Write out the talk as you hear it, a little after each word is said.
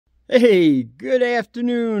Hey, good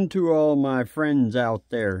afternoon to all my friends out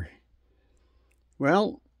there.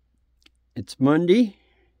 Well, it's Monday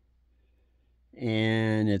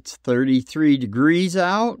and it's 33 degrees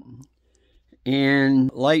out and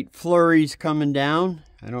light flurries coming down.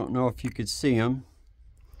 I don't know if you could see them.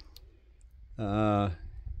 I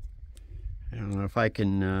don't know if I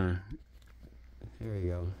can, there you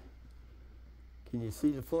go. Can you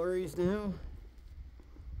see the flurries now?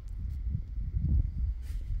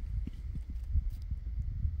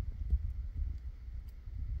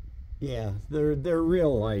 Yeah, they're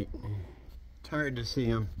real light. It's hard to see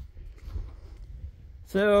them.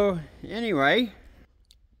 So anyway,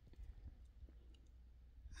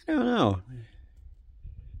 I don't know.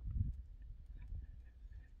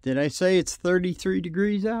 Did I say it's 33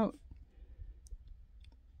 degrees out?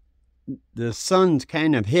 The sun's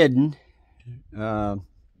kind of hidden, well,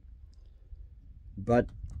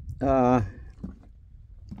 I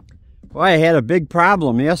had a big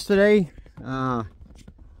problem yesterday.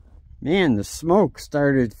 Man, the smoke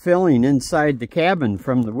started filling inside the cabin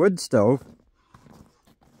from the wood stove.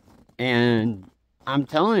 And I'm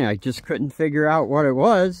telling you, I just couldn't figure out what it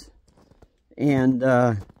was. And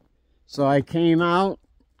so I came out.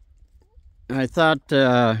 I thought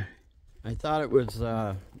it was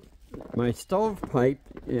my stovepipe,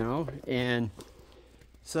 you know. And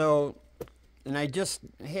so, and I just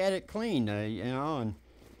had it cleaned, you know. And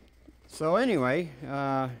so anyway,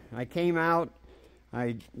 I came out.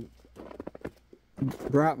 I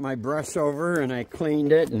brought my brush over and I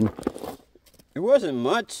cleaned it, and there wasn't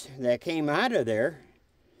much that came out of there.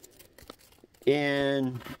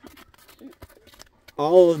 And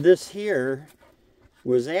all of this here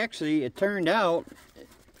was actually, it turned out,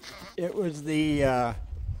 it was the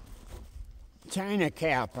china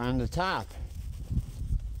cap on the top.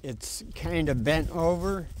 It's kind of bent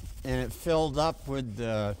over and it filled up with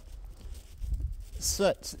the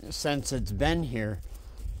soot since it's been here.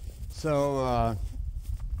 So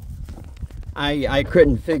I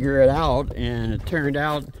couldn't figure it out, and it turned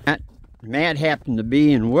out that Matt happened to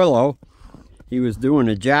be in Willow. He was doing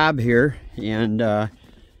a job here, and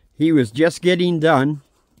he was just getting done.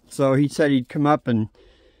 So he said he'd come up and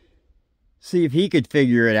see if he could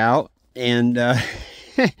figure it out. And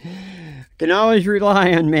can always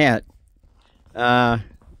rely on Matt.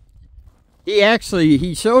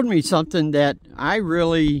 He showed me something that I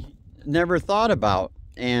really never thought about.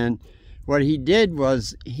 And what he did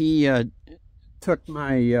was he took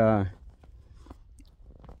my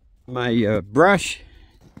brush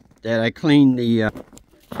that I cleaned the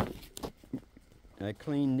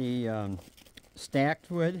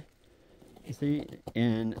stacked wood, you see,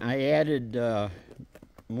 and I added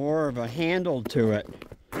more of a handle to it.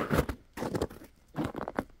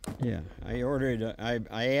 Yeah, I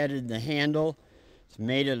added the handle. It's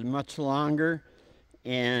made it much longer.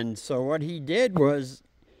 And so what he did was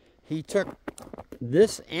he took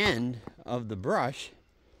this end of the brush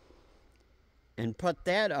and put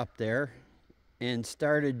that up there and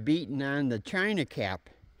started beating on the china cap.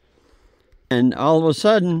 And all of a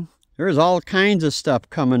sudden, there's all kinds of stuff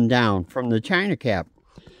coming down from the china cap.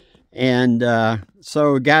 And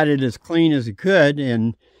so got it as clean as it could,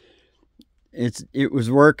 and it was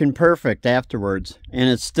working perfect afterwards. And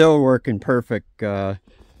it's still working perfect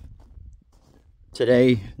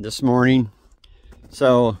today, this morning.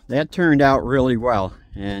 So that turned out really well.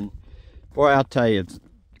 And boy, I'll tell you, it's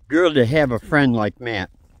good to have a friend like Matt.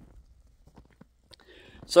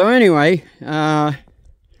 So anyway,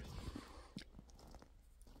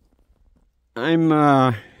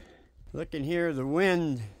 I'm looking here. The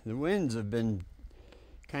winds have been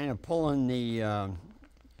kind of pulling the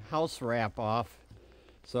house wrap off.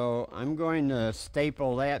 So I'm going to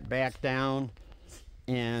staple that back down.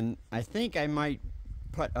 And I think I might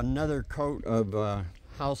put another coat of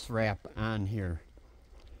house wrap on here,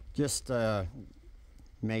 just to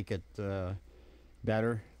make it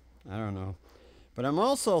better. I don't know. But I'm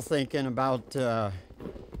also thinking about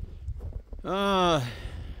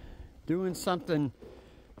doing something.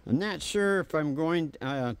 I'm not sure if I'm going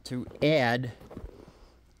to add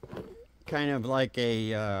kind of like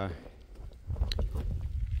a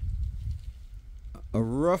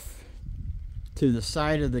roof to the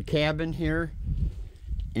side of the cabin here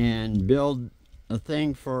and build a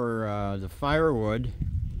thing for the firewood,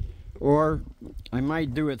 or I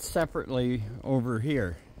might do it separately over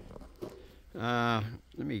here. Let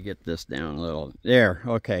me get this down a little. There,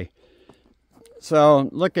 okay. So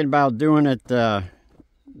looking about doing it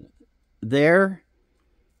there,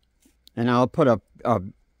 and I'll put a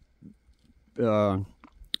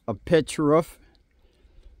pitch roof,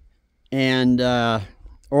 and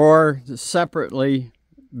or separately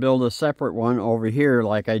build a separate one over here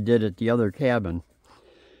like I did at the other cabin.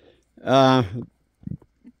 And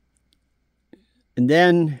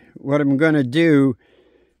then what I'm going to do,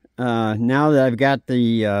 now that I've got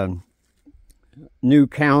the new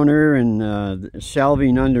counter and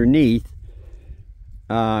shelving underneath,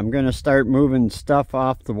 I'm going to start moving stuff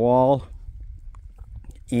off the wall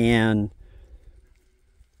and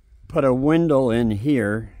put a window in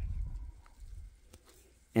here.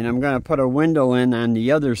 And I'm going to put a window in on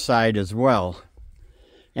the other side as well.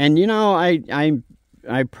 And you know, I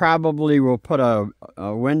probably will put a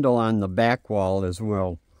window on the back wall as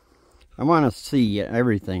well. I want to see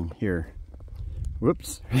everything here.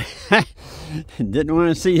 Whoops. Didn't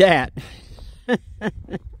want to see that.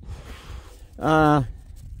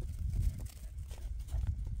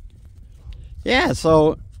 Yeah,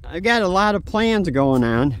 so I got a lot of plans going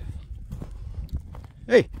on.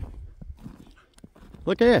 Hey,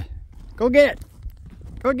 look at it. Go get it.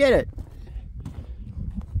 Go get it.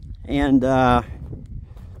 And I'm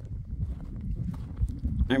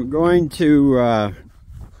going to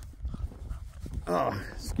oh,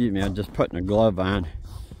 excuse me, I'm just putting a glove on.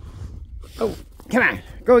 Oh, come on,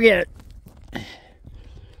 go get it.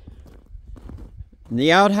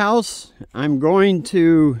 The outhouse, I'm going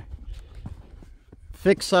to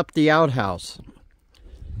fix up the outhouse.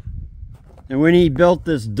 And when he built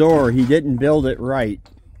this door, he didn't build it right.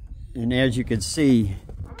 And as you can see,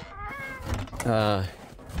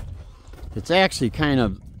 it's actually kind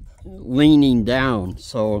of leaning down.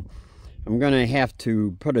 So I'm going to have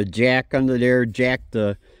to put a jack under there, jack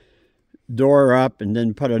the door up, and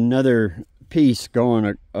then put another piece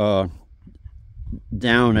going down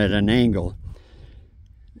at an angle.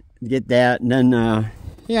 Get that, and then,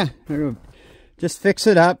 yeah, just fix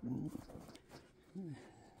it up.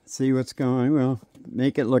 See what's going, well,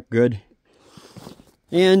 make it look good.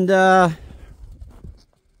 And then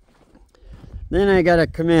I gotta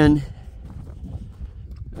come in,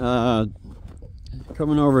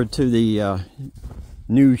 coming over to the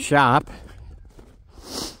new shop,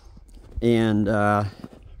 and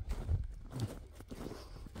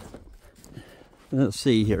let's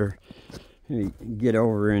see here. Let me get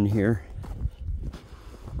over in here.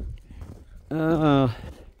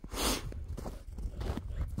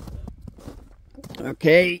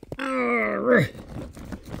 Okay.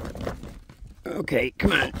 Okay,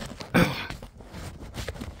 come on.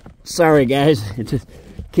 Sorry guys, I just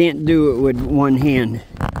can't do it with one hand.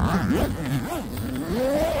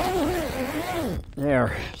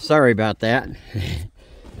 There, sorry about that.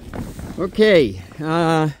 Okay,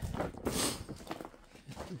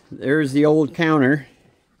 there's the old counter.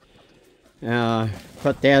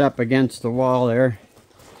 Put that up against the wall there.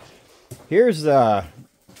 Here's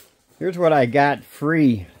what I got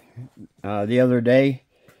free the other day.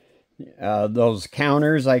 Those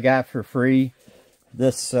counters I got for free.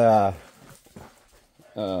 This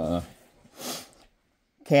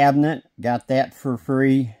cabinet, got that for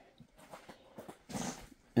free.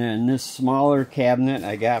 And this smaller cabinet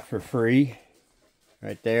I got for free.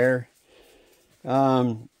 Right there.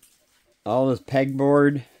 All this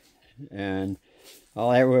pegboard and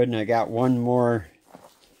all that wood. And I got one more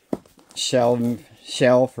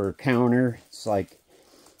shelf or counter. It's like,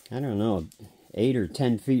 I don't know, 8 or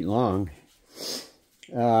 10 feet long.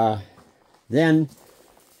 Then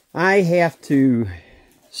I have to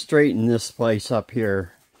straighten this place up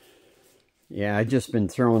here. Yeah, I just been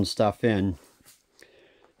throwing stuff in.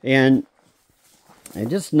 And I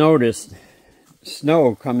just noticed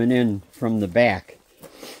snow coming in from the back.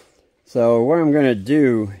 So what I'm going to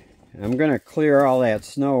do, I'm going to clear all that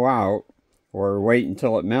snow out, or wait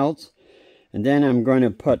until it melts. And then I'm going to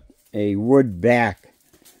put a wood backing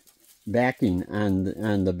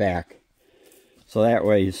on the back. So that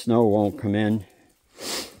way snow won't come in.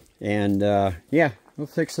 And yeah, we'll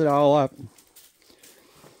fix it all up.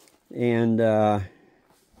 And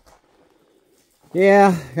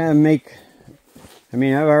yeah, gotta make, I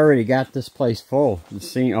mean, I've already got this place full,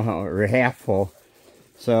 or half full.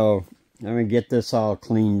 So I'm gonna get this all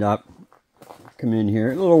cleaned up. Come in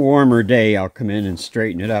here, a little warmer day, I'll come in and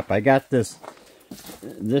straighten it up. I got this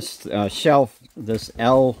shelf, this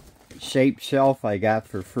L-shaped shelf I got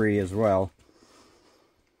for free as well.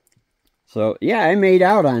 So yeah, I made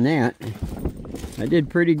out on that. I did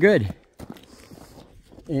pretty good.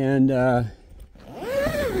 And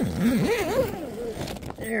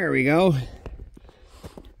there we go.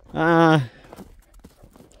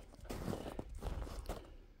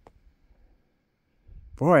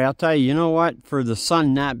 Boy, I'll tell you, you know what? For the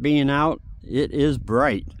sun not being out, it is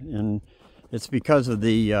bright. And it's because of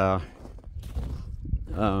the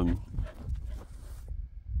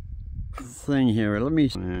thing here. Let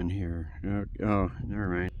me in here. Oh, never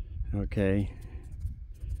mind. Okay.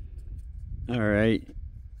 All right.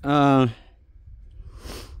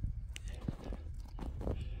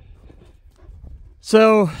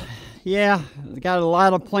 So, yeah, got a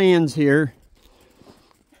lot of plans here,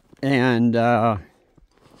 and as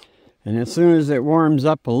soon as it warms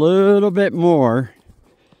up a little bit more,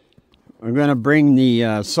 I'm going to bring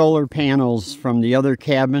the solar panels from the other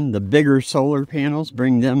cabin, the bigger solar panels,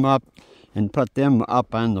 bring them up and put them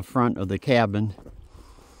up on the front of the cabin.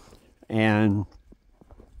 And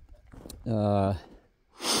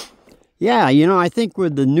yeah, you know, I think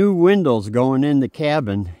with the new windows going in the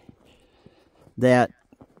cabin, that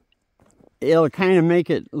it'll kind of make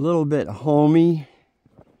it a little bit homey,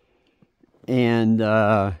 and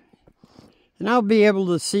I'll be able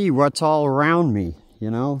to see what's all around me, you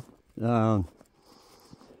know. I'll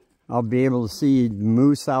be able to see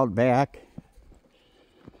moose out back.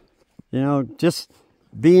 You know, just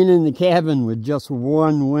being in the cabin with just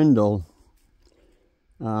one window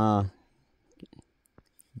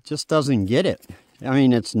just doesn't get it. I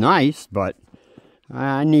mean, it's nice, but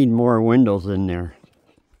I need more windows in there.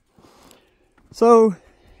 So,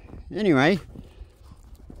 anyway,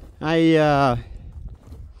 I've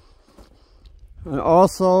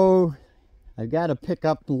got to pick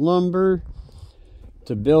up lumber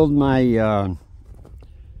to build my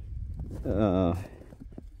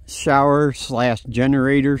shower /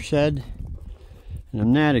 generator shed, and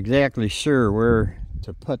I'm not exactly sure where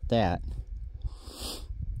to put that.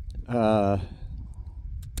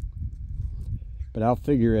 But I'll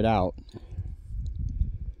figure it out.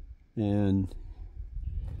 And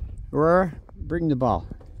bring the ball.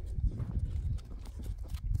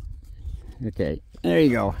 Okay, there you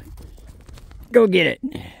go. Go get it.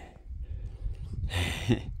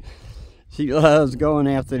 She loves going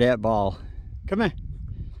after that ball. Come here.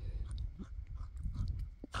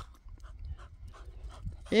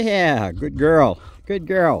 Yeah, good girl. Good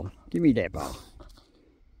girl. Give me that ball.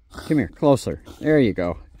 Come here, closer. There you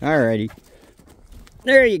go. Alrighty.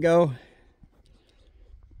 There you go.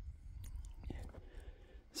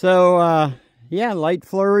 So, yeah, light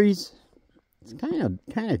flurries. It's kind of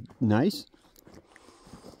nice.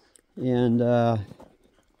 And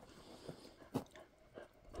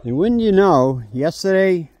wouldn't you know,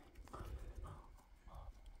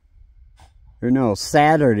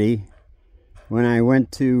 Saturday, when I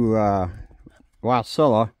went to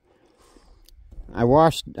Wasilla,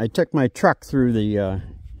 I took my truck through the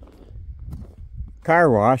car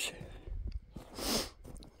wash,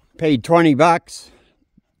 paid $20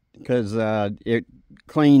 because it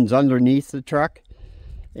cleans underneath the truck,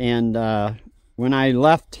 and when I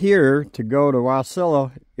left here to go to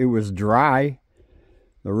Wasilla, it was dry.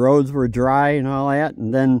 The roads were dry and all that,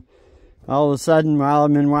 and then all of a sudden, while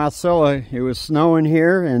I'm in Wasilla, it was snowing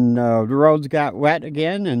here, and the roads got wet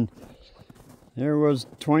again, and there was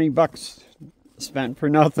 $20 spent for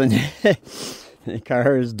nothing. The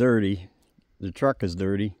car is dirty. The truck is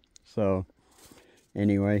dirty. So,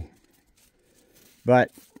 anyway.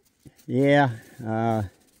 But, yeah.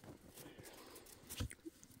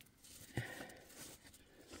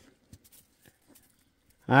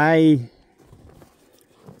 I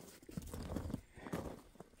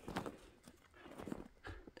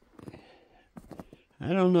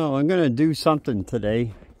don't know. I'm going to do something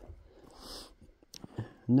today.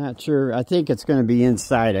 I'm not sure. I think it's going to be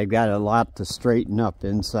inside. I've got a lot to straighten up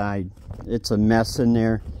inside. It's a mess in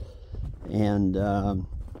there. And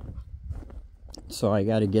so I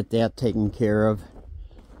got to get that taken care of.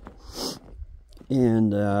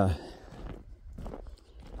 And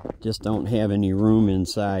just don't have any room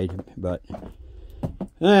inside. But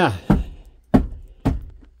the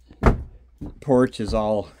porch is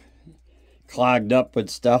all clogged up with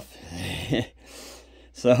stuff.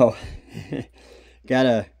 So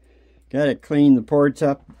gotta clean the porch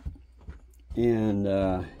up, and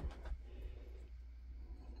all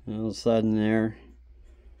of a sudden there,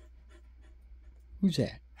 who's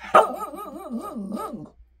that?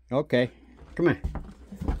 Okay, come on.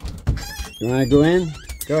 You want to go in?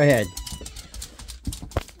 Go ahead.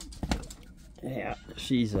 Yeah,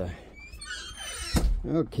 she's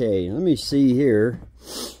okay, let me see here.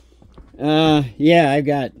 Yeah, I've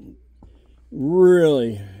got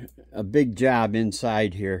really a big job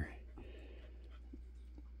inside here.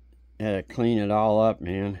 Gotta clean it all up,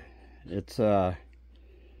 man. It's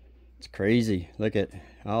crazy. Look at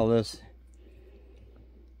all this.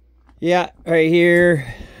 Yeah, right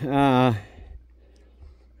here. I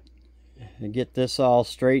get this all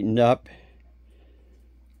straightened up.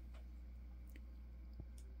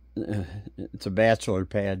 It's a bachelor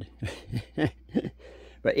pad.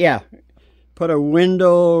 But yeah, put a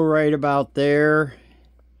window right about there,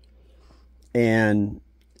 and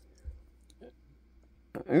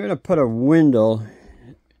I'm going to put a window,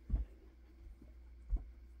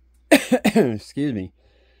 excuse me,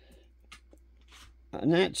 I'm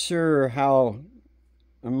not sure how,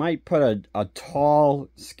 I might put a tall,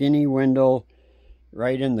 skinny window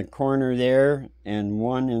right in the corner there, and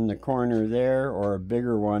one in the corner there, or a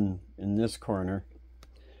bigger one in this corner.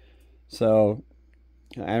 So,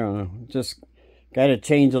 I don't know, just got to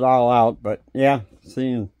change it all out, but yeah,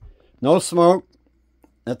 see, no smoke,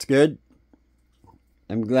 that's good.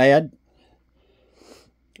 I'm glad.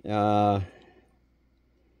 I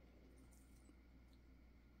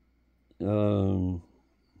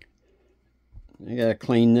gotta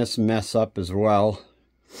clean this mess up as well.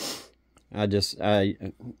 I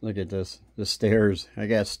look at this, the stairs. I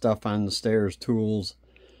got stuff on the stairs, tools.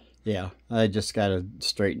 Yeah, I just gotta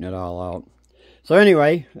straighten it all out. So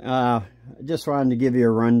anyway, I just wanted to give you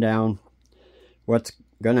a rundown what's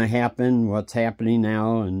gonna happen, what's happening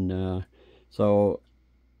now, and so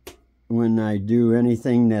when I do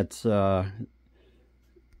anything that's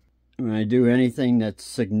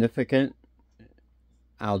significant,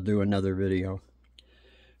 I'll do another video.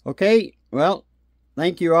 Okay, well,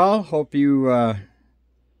 thank you all. Hope you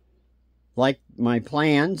like my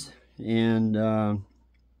plans, and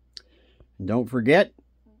don't forget,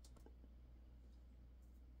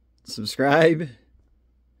 subscribe,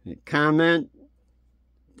 comment,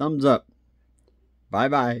 thumbs up.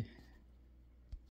 Bye-bye.